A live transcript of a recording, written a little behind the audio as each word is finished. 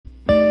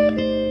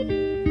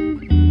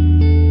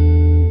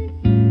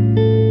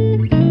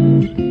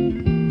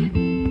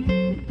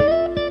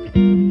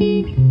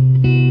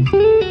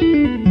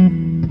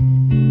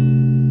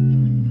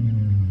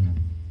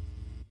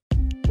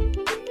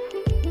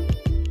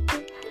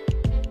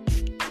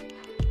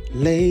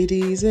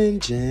Ladies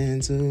and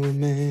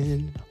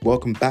gentlemen,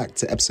 welcome back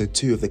to episode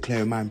 2 of the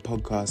Clear Mind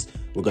podcast.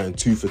 We're going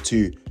 2 for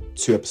 2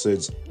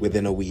 episodes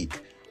within a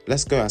week.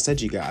 Let's go. I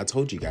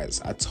told you guys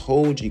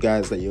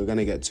that you're going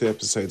to get 2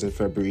 episodes in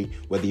February.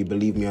 Whether you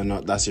believe me or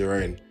not, that's your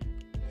own.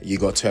 You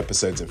got 2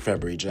 episodes in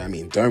February, do you know what I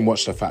mean? Don't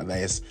watch the fact that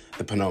it's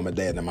the penultimate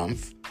day of the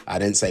month. I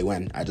didn't say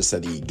when, I just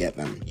said that you get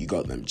them. You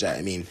got them, do you know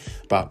what I mean?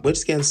 But we're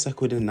just getting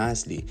settled in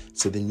nicely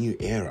to the new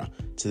era,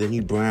 to the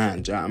new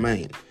brand, do you know what I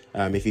mean?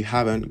 If you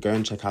haven't, go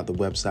and check out the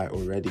website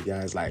already,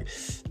 guys, like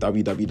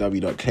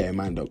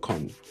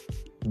www.km2.com.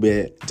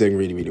 We're doing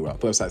really, really well.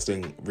 The website's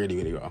doing really,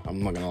 really well.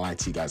 I'm not going to lie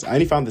to you guys. I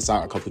only found this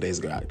out a couple of days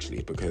ago,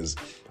 actually, because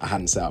I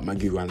hadn't set up my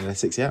Google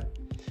Analytics yet.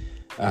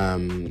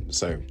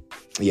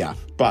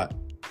 But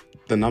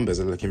the numbers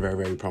are looking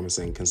very, very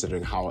promising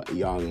considering how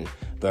young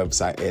the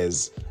website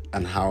is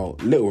and how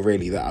little,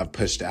 really, that I've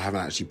pushed it. I haven't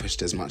actually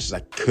pushed it as much as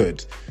I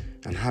could.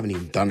 And I haven't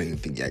even done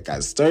anything yet,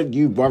 guys. Don't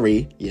you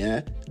worry,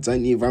 yeah?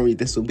 Don't you worry.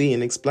 This will be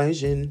an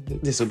explosion.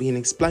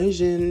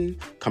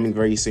 Coming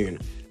very soon.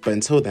 But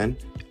until then,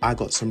 I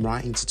got some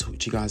writing to talk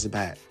to you guys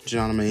about. Do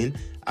you know what I mean?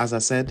 As I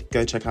said,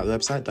 go check out the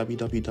website,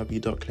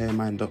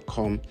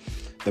 www.clearmind.com.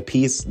 The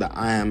piece that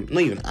I am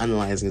not even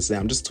analysing today,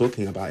 I'm just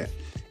talking about it,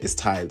 is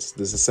Tides.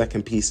 There's a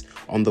second piece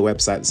on the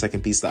website, the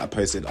second piece that I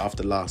posted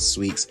after last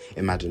week's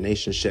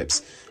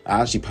Imaginationships.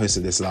 I actually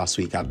posted this last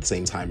week at the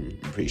same time,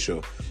 I'm pretty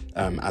sure,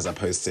 as I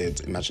posted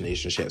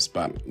Imaginationships.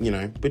 But, you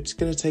know, we're just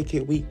going to take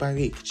it week by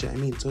week. Do you know what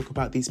I mean? Talk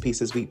about these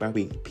pieces week by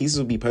week. Pieces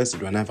will be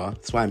posted whenever.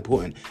 That's why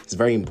important. It's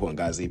very important,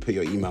 guys, that you put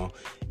your email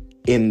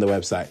in the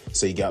website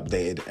so you get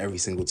updated every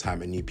single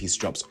time a new piece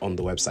drops on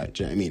the website.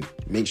 Do you know what I mean?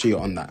 Make sure you're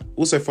on that.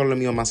 Also follow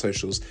me on my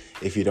socials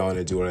if you don't want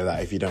to do all of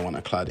that. If you don't want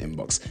a cloud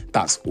inbox,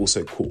 that's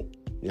also cool.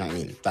 You know what I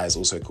mean? That is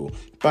also cool.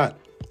 But,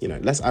 you know,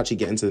 let's actually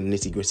get into the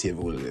nitty gritty of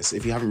all of this.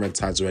 If you haven't read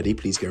Tides already,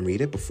 please go and read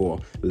it before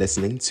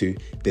listening to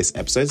this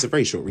episode. It's a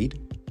very short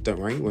read. Don't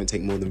worry, it won't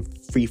take more than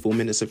 3-4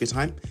 minutes of your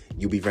time.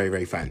 You'll be very,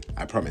 very fine.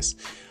 I promise.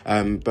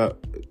 But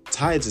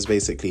Tides is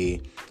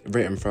basically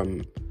written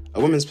from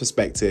a woman's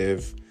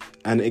perspective.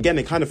 And again,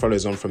 it kind of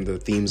follows on from the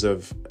themes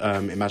of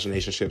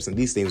Imaginationships, and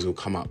these themes will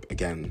come up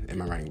again in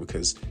my writing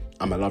because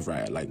I'm a love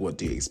writer. Like, what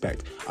do you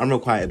expect?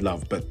 Unrequited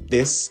love, but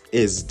this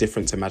is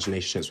different to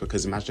Imaginationships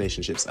because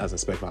Imaginationships, as I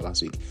spoke about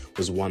last week,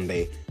 was one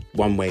way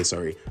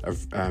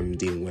of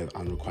dealing with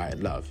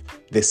unrequited love.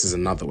 This is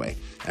another way,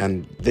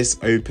 and this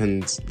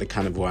opened the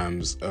kind of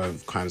worms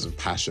of crimes of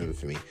passion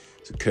for me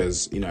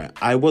because, you know,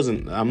 I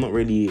wouldn't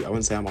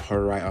say I'm a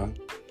horror writer.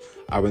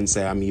 I wouldn't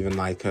say I'm even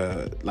like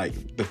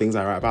the things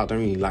I write about. I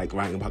don't really like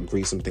writing about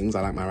gruesome things.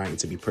 I like my writing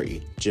to be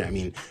pretty. Do you know what I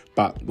mean?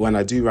 But when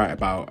I do write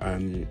about,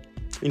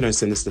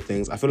 sinister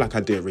things, I feel like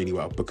I do it really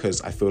well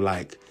because I feel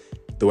like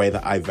the way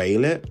that I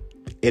veil it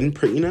in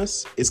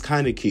prettiness is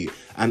kind of cute.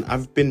 And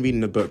I've been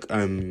reading a book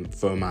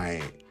for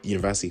my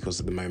university course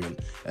at the moment.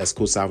 It's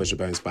called Salvage the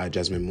Bones by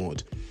Jesmyn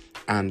Maud.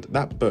 And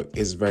that book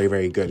is very,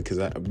 very good because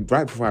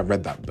right before I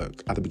read that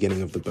book, at the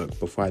beginning of the book,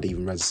 before I'd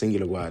even read a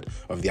singular word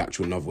of the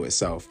actual novel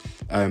itself,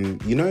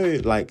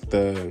 like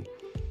the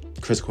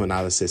critical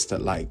analysis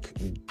that like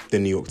the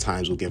New York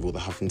Times will give or the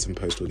Huffington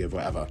Post will give,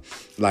 whatever.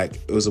 Like,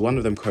 it was one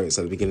of them quotes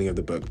at the beginning of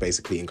the book,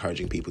 basically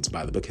encouraging people to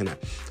buy the book in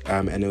it.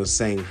 And it was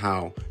saying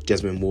how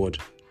Jesmyn Maud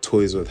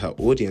toys with her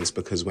audience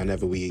because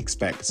whenever we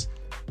expect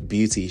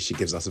beauty, she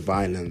gives us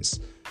violence.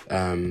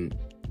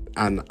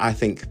 And I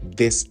think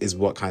this is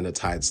what kind of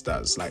Tides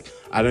does. Like,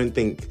 I don't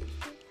think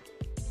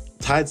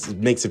Tides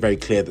makes it very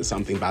clear that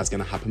something bad's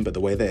going to happen, but the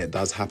way that it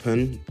does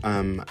happen,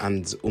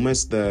 and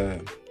almost the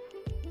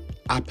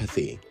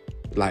apathy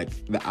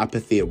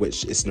at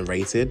which it's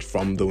narrated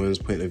from the woman's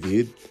point of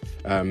view,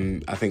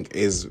 I think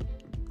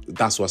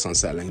that's what's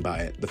unsettling about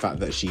it. The fact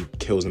that she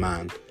kills a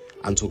man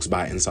and talks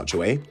about it in such a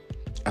way.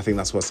 I think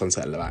that's what's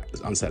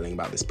unsettling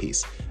about this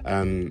piece.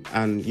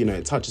 And, you know,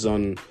 it touches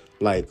on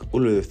like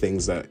all of the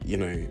things that, you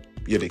know,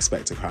 you'd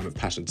expect a crime of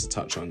passion to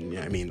touch on. You know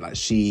what I mean? Like,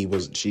 she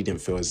didn't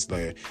feel as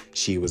though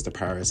she was the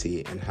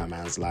priority in her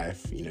man's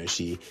life. You know,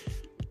 she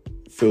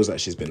feels like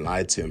she's been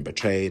lied to and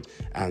betrayed,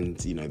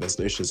 and, you know, there's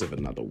notions of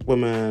another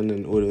woman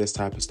and all of this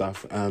type of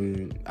stuff.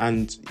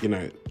 And, you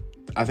know,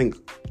 I think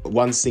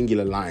one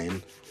singular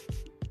line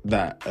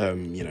that,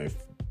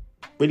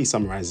 really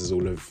summarizes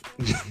all of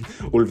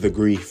the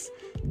grief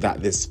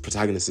that this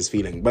protagonist is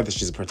feeling. Whether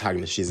she's a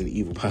protagonist, she's an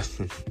evil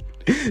person.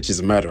 She's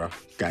a murderer,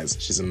 guys.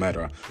 She's a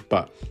murderer.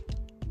 But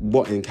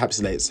what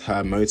encapsulates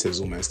her motives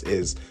almost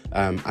is,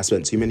 I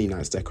spent too many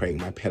nights decorating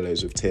my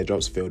pillows with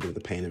teardrops filled with the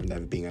pain of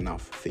never being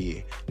enough for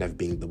you, never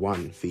being the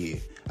one for you.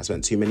 I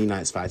spent too many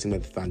nights fighting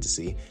with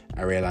fantasy.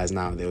 I realize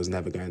now that it was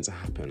never going to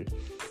happen.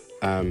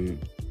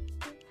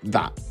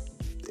 That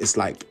it's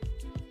like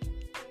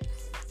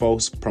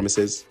false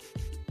promises,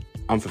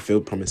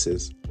 unfulfilled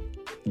promises.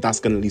 That's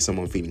going to leave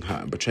someone feeling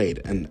hurt and betrayed.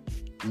 And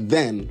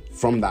then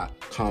from that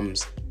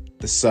comes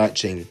the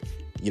searching.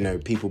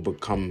 People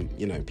become,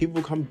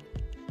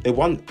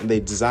 they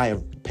desire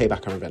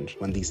payback and revenge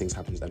when these things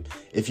happen to them.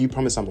 If you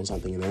promise someone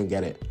something and they don't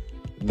get it,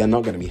 they're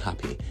not going to be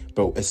happy.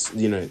 But it's,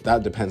 you know,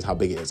 that depends how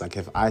big it is. Like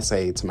if I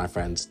say to my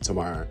friend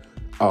tomorrow,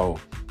 oh,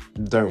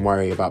 don't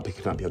worry about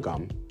picking up your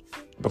gum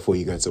before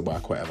you go to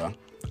work, whatever,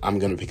 I'm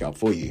going to pick it up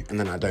for you. And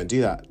then I don't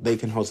do that. They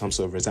can hold some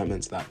sort of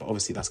resentment to that. But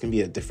obviously that's going to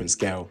be a different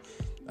scale.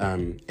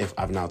 If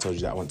I've now told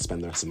you that I want to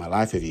spend the rest of my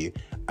life with you,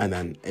 and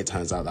then it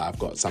turns out that I've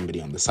got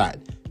somebody on the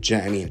side. Do you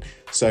know what I mean?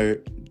 So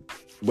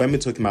when we're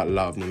talking about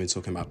love, when we're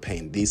talking about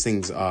pain, these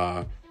things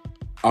are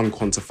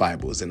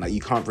unquantifiables, and like you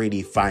can't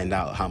really find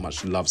out how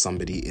much love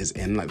somebody is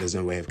in. Like there's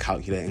no way of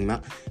calculating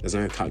that. There's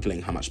no way of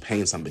calculating how much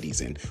pain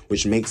somebody's in,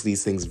 which makes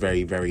these things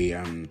very, very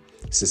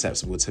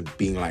susceptible to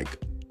being like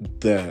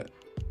the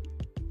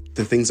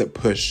things that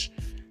push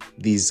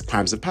these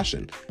crimes of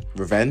passion.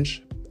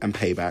 Revenge and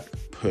payback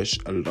push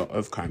a lot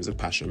of crimes of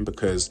passion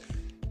because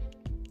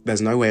there's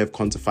no way of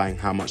quantifying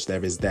how much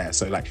there is there.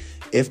 So like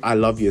if I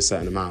love you a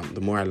certain amount,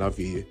 the more I love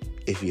you,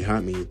 if you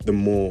hurt me, the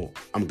more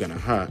I'm gonna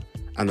hurt.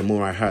 And the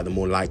more I hurt, the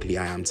more likely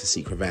I am to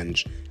seek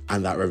revenge.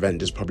 And that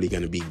revenge is probably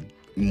going to be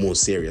more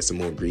serious and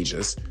more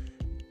egregious,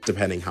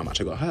 depending how much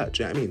I got hurt.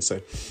 Do you know what I mean?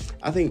 So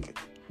I think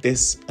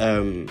this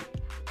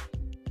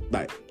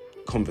like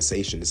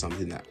conversation is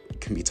something that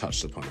can be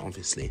touched upon,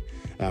 obviously.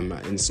 And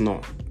it's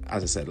not,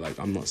 as I said, like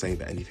I'm not saying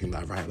that anything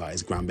that I write about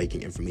is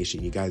groundbreaking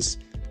information. You guys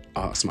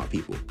are smart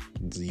people.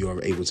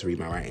 You're able to read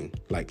my writing.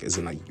 Like, as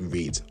in, like, you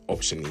read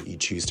optionally. You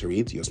choose to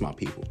read. You're smart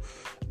people.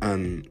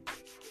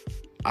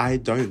 I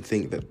don't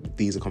think that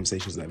these are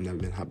conversations that have never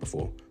been had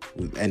before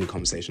with any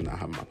conversation that I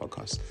have on my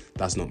podcast.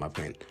 That's not my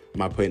point.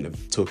 My point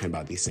of talking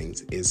about these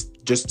things is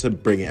just to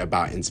bring it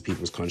about into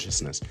people's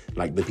consciousness.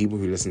 Like the people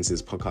who listen to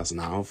this podcast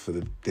now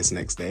for this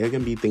next day are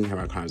going to be thinking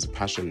about crimes of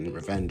passion,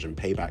 revenge, and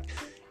payback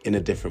in a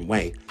different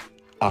way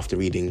after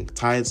reading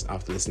Tides,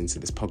 after listening to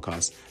this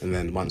podcast, and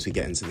then once we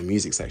get into the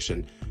music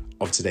section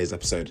of today's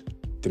episode,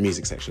 the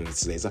music section of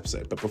today's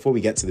episode. But before we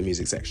get to the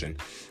music section,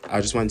 I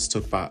just wanted to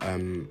talk about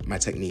my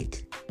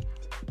technique.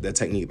 The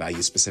technique that I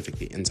use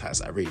specifically in Tides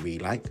that I really, really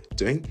like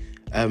doing.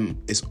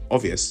 It's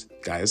obvious,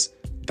 guys,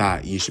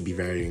 that you should be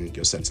varying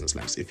your sentence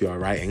lengths. If you're a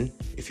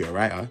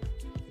writer,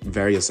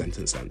 vary your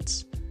sentence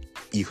lengths.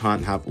 You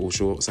can't have all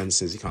short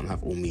sentences. You can't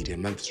have all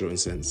medium length short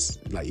sentences.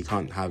 Like you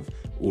can't have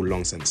all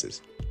long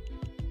sentences.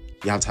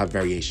 You have to have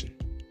variation.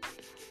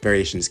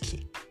 Variation is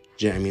key.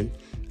 Do you know what I mean?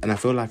 And I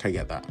feel like I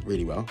get that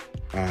really well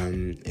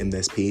in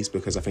this piece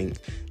because I think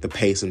the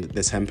pace and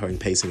the tempo and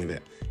pacing of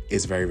it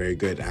is very, very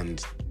good.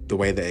 And the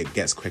way that it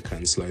gets quicker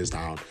and slows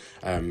down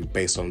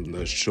based on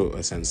the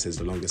shorter sentences,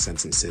 the longer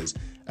sentences,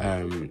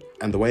 and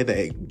the way that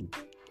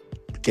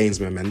it gains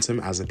momentum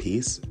as a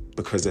piece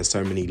because there's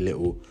so many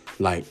little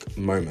like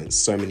moments,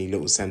 so many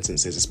little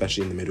sentences,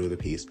 especially in the middle of the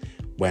piece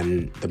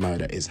when the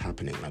murder is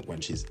happening, like when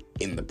she's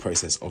in the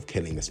process of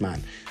killing this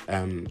man.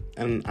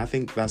 And I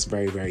think that's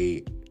very,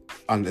 very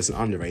it's an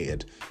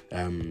underrated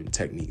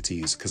technique to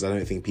use because I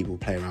don't think people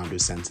play around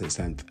with sentence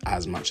length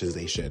as much as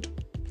they should.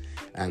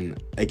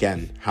 And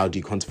again, how do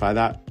you quantify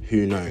that?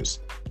 Who knows?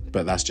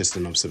 But that's just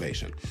an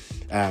observation.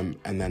 And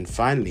then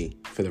finally,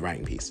 for the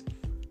writing piece,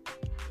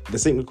 the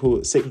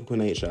cyclical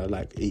nature,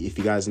 like if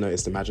you guys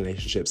noticed,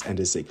 imaginationships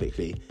ended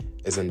cyclically,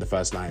 as in the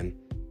first line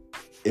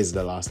is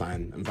the last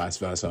line and vice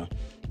versa.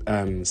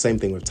 Same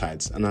thing with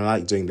Tides. And I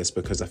like doing this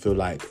because I feel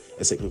like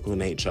a cyclical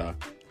nature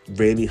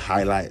really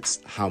highlights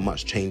how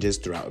much changes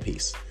throughout a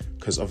piece.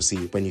 Because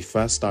obviously when you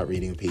first start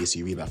reading a piece,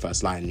 you read that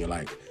first line and you're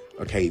like,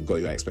 okay, you've got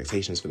your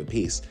expectations for the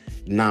piece.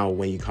 Now,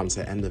 when you come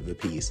to the end of the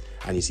piece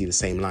and you see the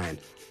same line,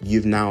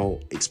 you've now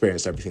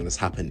experienced everything that's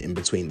happened in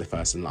between the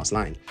first and last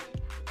line.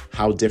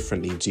 How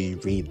differently do you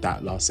read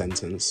that last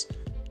sentence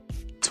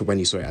to when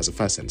you saw it as a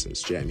first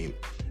sentence? Do you know what I mean?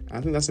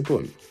 I think that's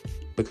important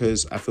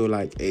because I feel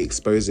like it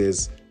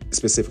exposes,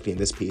 specifically in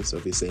this piece,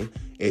 obviously,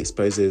 it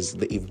exposes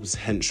the evil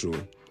potential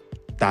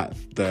that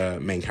the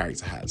main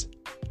character has.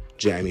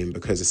 Do you know what I mean?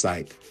 Because it's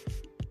like,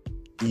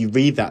 you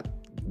read that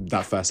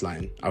first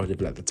line, I would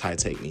have let the tide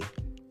take me.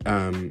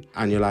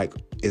 And you're like,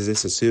 is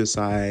this a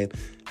suicide?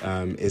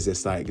 Is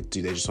this like,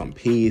 do they just want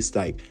peace?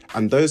 Like,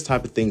 and those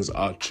type of things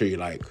are true.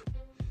 Like,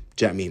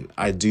 do you know what I mean?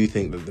 I do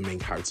think that the main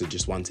character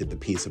just wanted the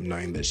peace of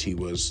knowing that she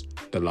was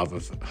the love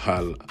of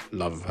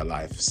her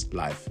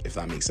life, if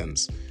that makes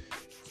sense.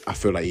 I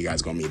feel like you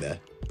guys got me there.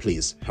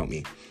 Please help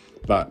me.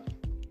 But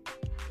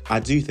I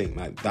do think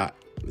like that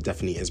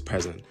definitely is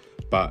present.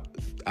 But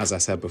as I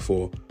said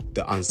before,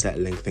 the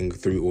unsettling thing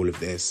through all of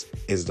this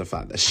is the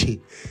fact that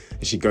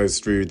she goes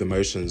through the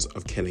motions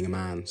of killing a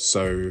man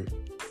so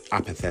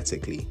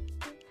apathetically.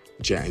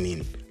 Do you know what I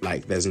mean?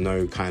 Like, there's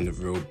no kind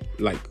of real,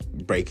 like,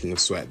 breaking of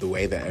sweat. The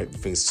way that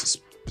everything's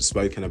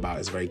spoken about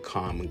is very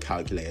calm and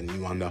calculated, and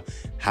you wonder,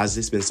 has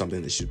this been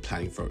something that she's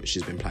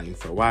been planning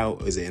for a while,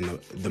 or is it in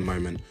the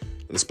moment,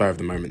 the spur of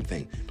the moment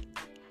thing?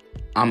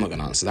 I'm not going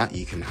to answer that.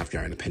 You can have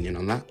your own opinion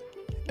on that.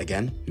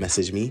 Again,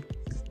 message me,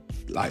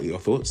 like your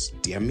thoughts,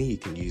 DM me. You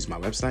can use my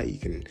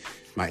website.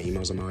 My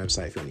email's on my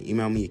website. If you want to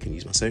email me, you can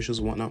use my socials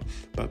and whatnot.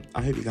 But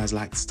I hope you guys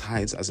liked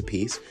Tides as a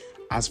piece.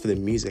 As for the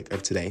music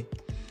of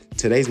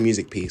today's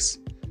music piece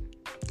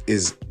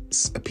is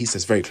a piece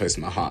that's very close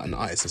to my heart, an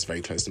artist that's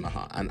very close to my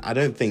heart. And I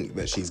don't think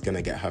that she's going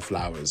to get her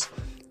flowers,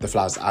 the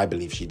flowers I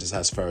believe she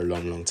deserves for a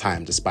long, long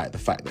time, despite the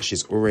fact that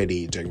she's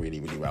already doing really,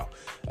 really well.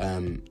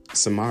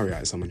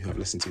 Samaria is someone who I've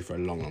listened to for a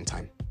long, long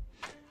time.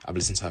 I've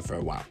listened to her for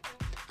a while.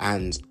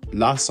 And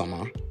last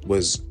summer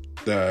was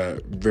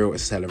the real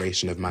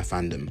acceleration of my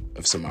fandom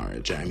of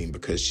Samaria, do you know what I mean?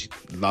 Because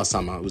last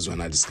summer was when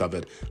I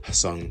discovered her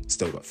song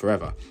Still Got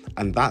Forever.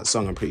 And that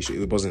song, I'm pretty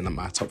sure it wasn't in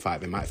my top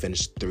 5. It might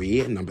finish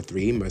number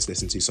 3 most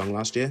listened to song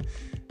last year.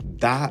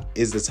 That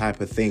is the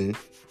type of thing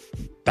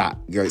that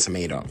goats are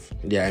made of.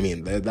 Yeah, I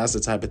mean, that's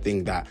the type of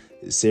thing that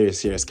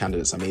serious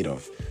candidates are made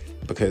of.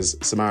 Because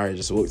Samaria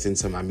just walked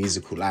into my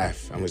musical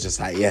life and was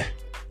just like, yeah,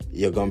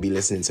 you're gonna be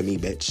listening to me,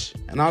 bitch.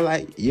 And I'm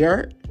like,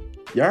 you're,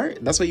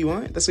 that's what you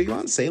want? That's what you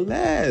want? Say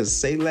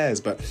less.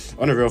 But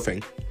on a real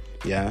thing,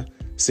 yeah,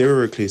 Serial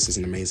Recluse is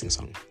an amazing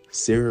song.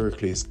 Serial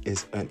Recluse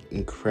is an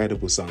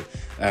incredible song.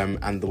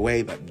 And the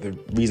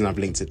reason I've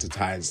linked it to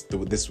Tides,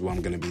 this is what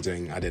I'm going to be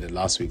doing. I did it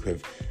last week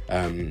with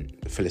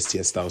Felicity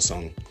Estelle's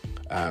song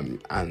and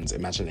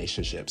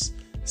Imaginationships.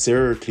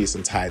 Serial Recluse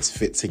and Tides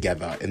fit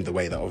together in the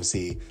way that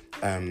obviously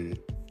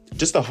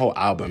just the whole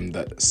album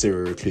that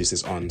Serial Recluse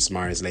is on,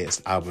 Samaria's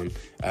latest album,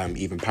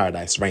 even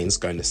Paradise Reigns,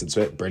 go and listen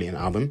to it, brilliant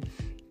album.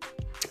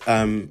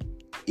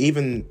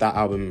 Even that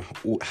album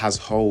has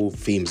whole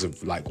themes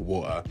of like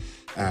water,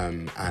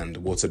 and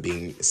water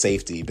being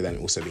safety, but then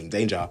also being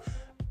danger.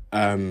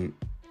 I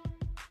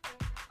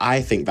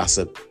think that's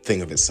a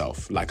thing of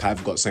itself. Like,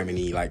 I've got so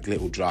many like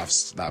little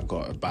drafts that I've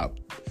got about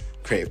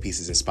creative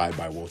pieces inspired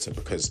by water,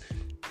 because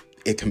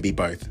it can be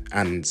both,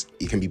 and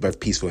it can be both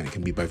peaceful and it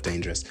can be both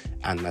dangerous.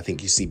 And I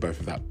think you see both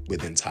of that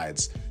within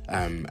Tides,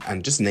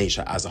 and just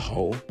nature as a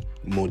whole,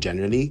 more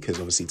generally, because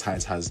obviously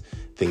Tides has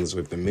things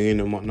with the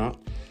moon and whatnot.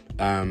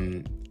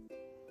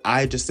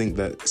 I just think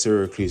that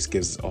Serial Recluse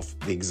gives off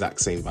the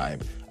exact same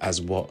vibe as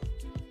what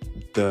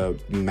the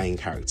main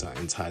character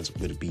in Tides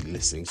would be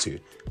listening to.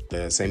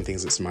 The same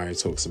things that Samaria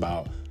talks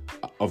about.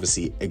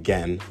 Obviously,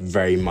 again,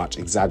 very much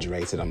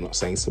exaggerated. I'm not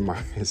saying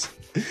Samaria is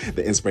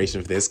the inspiration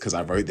of this, because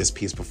I wrote this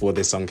piece before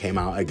this song came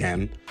out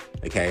again,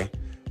 okay?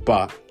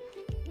 But,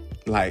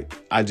 like,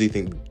 I do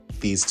think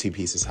these two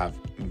pieces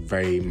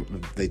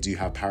they do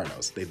have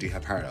parallels.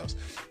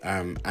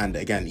 And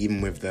again,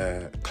 even with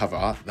the cover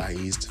art that I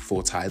used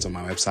for Tides on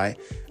my website,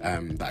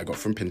 that I got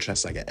from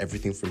Pinterest, I get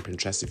everything from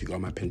Pinterest. If you go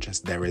on my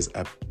Pinterest, there is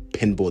a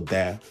pinboard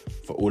there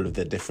for all of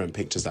the different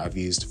pictures that I've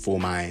used for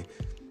my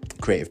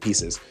creative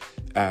pieces.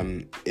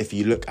 If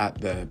you look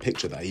at the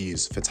picture that I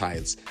use for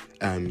Tides,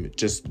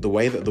 just the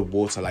way that the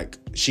water, like,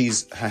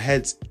 her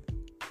head's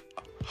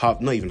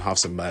not even half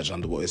submerged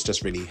underwater, it's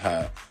just really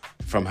her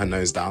from her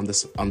nose down,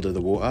 this under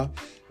the water.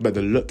 But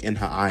the look in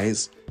her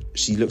eyes,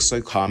 she looks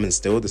so calm and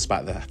still,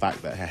 despite the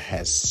fact that her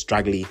hair's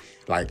straggly.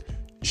 Like,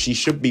 she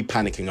should be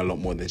panicking a lot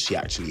more than she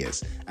actually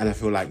is. And I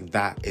feel like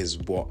that is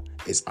what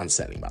is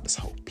unsettling about this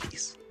whole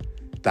piece.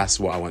 That's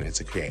what I wanted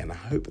to create, and I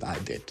hope that I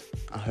did.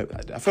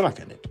 I feel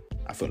like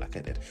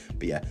I did.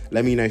 But yeah,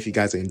 let me know if you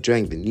guys are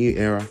enjoying the new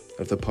era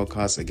of the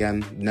podcast.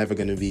 Again, never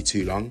going to be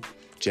too long.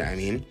 Do you know what I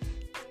mean?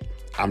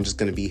 I'm just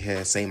going to be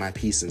here, say my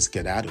piece and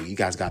skedaddle. You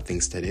guys got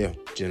things to do.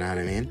 Do you know what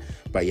I mean?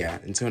 But yeah,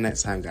 until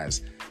next time,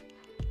 guys.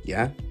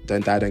 Yeah,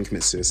 don't die, don't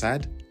commit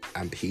suicide,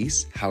 and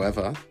peace.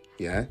 However,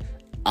 yeah,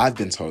 I've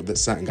been told that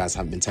certain guys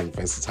haven't been telling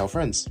friends to tell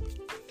friends.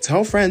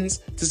 Tell friends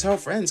to tell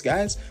friends,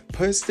 guys.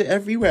 Post it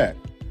everywhere.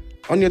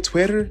 On your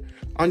Twitter,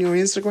 on your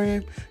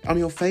Instagram, on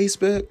your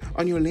Facebook,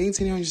 on your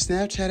LinkedIn, on your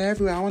Snapchat,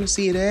 everywhere. I want to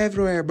see it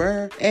everywhere,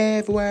 bro.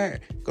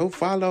 Everywhere. Go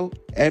follow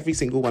every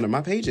single one of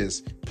my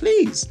pages.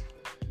 Please.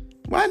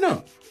 Why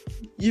not?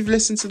 You've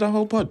listened to the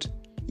whole pod.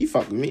 You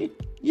fuck with me.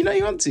 You know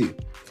you want to.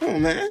 Come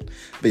on, man.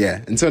 But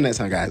yeah, until next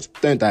time, guys.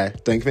 Don't die.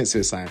 Don't commit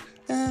suicide.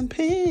 And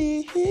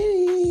peace.